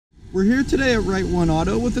We're here today at Right One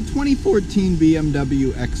Auto with a 2014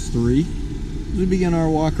 BMW X3. As we begin our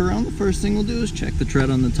walk around, the first thing we'll do is check the tread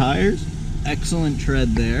on the tires. Excellent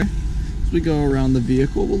tread there. As we go around the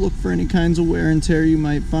vehicle, we'll look for any kinds of wear and tear you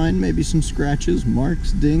might find, maybe some scratches,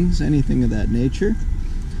 marks, dings, anything of that nature.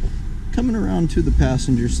 Coming around to the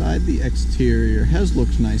passenger side, the exterior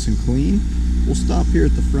looks nice and clean. We'll stop here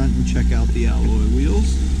at the front and check out the alloy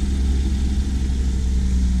wheels.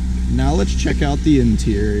 Now let's check out the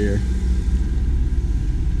interior.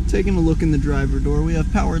 Taking a look in the driver door, we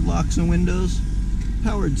have powered locks and windows,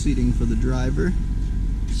 powered seating for the driver.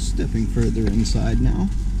 Stepping further inside now.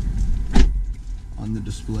 On the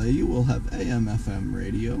display you will have AM/FM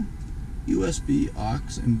radio, USB,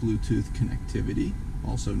 aux, and Bluetooth connectivity,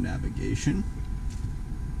 also navigation.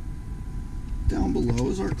 Down below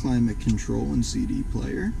is our climate control and CD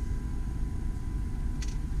player.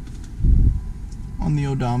 On the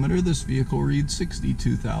odometer, this vehicle reads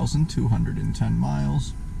 62,210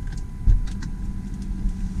 miles.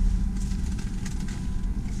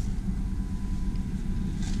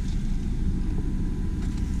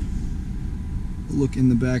 Look in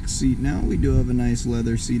the back seat now. We do have a nice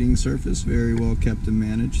leather seating surface, very well kept and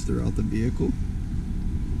managed throughout the vehicle.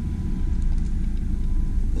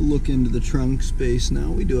 A look into the trunk space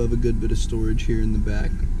now. We do have a good bit of storage here in the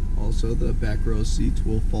back. Also, the back row seats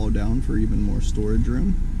will fall down for even more storage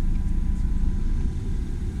room.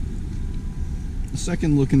 A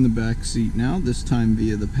second look in the back seat now, this time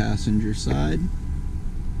via the passenger side.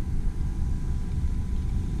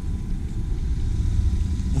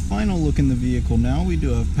 A final look in the vehicle now. We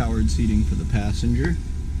do have powered seating for the passenger.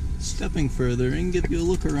 Stepping further in, give you a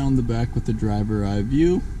look around the back with the driver eye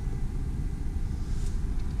view.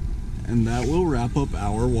 And that will wrap up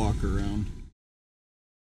our walk around.